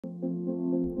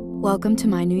Welcome to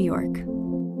my New York,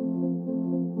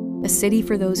 a city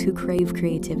for those who crave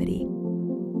creativity,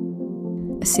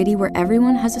 a city where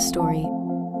everyone has a story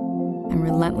and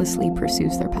relentlessly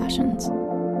pursues their passions,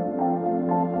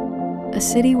 a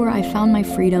city where I found my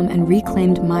freedom and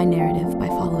reclaimed my narrative by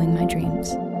following my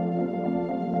dreams.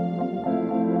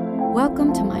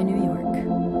 Welcome to my New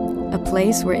York, a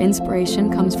place where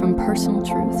inspiration comes from personal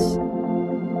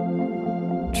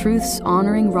truths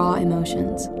honoring raw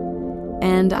emotions,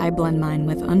 and I blend mine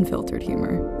with unfiltered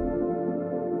humor.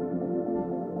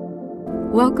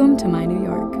 Welcome to my New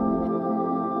York.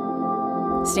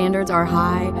 Standards are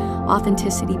high,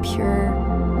 authenticity pure,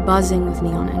 buzzing with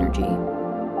neon energy.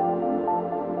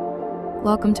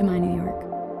 Welcome to my New York.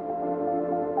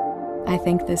 I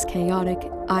think this chaotic,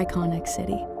 iconic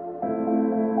city,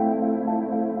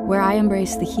 where I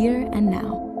embrace the here and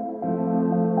now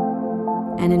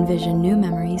and envision new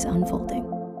memories unfolding.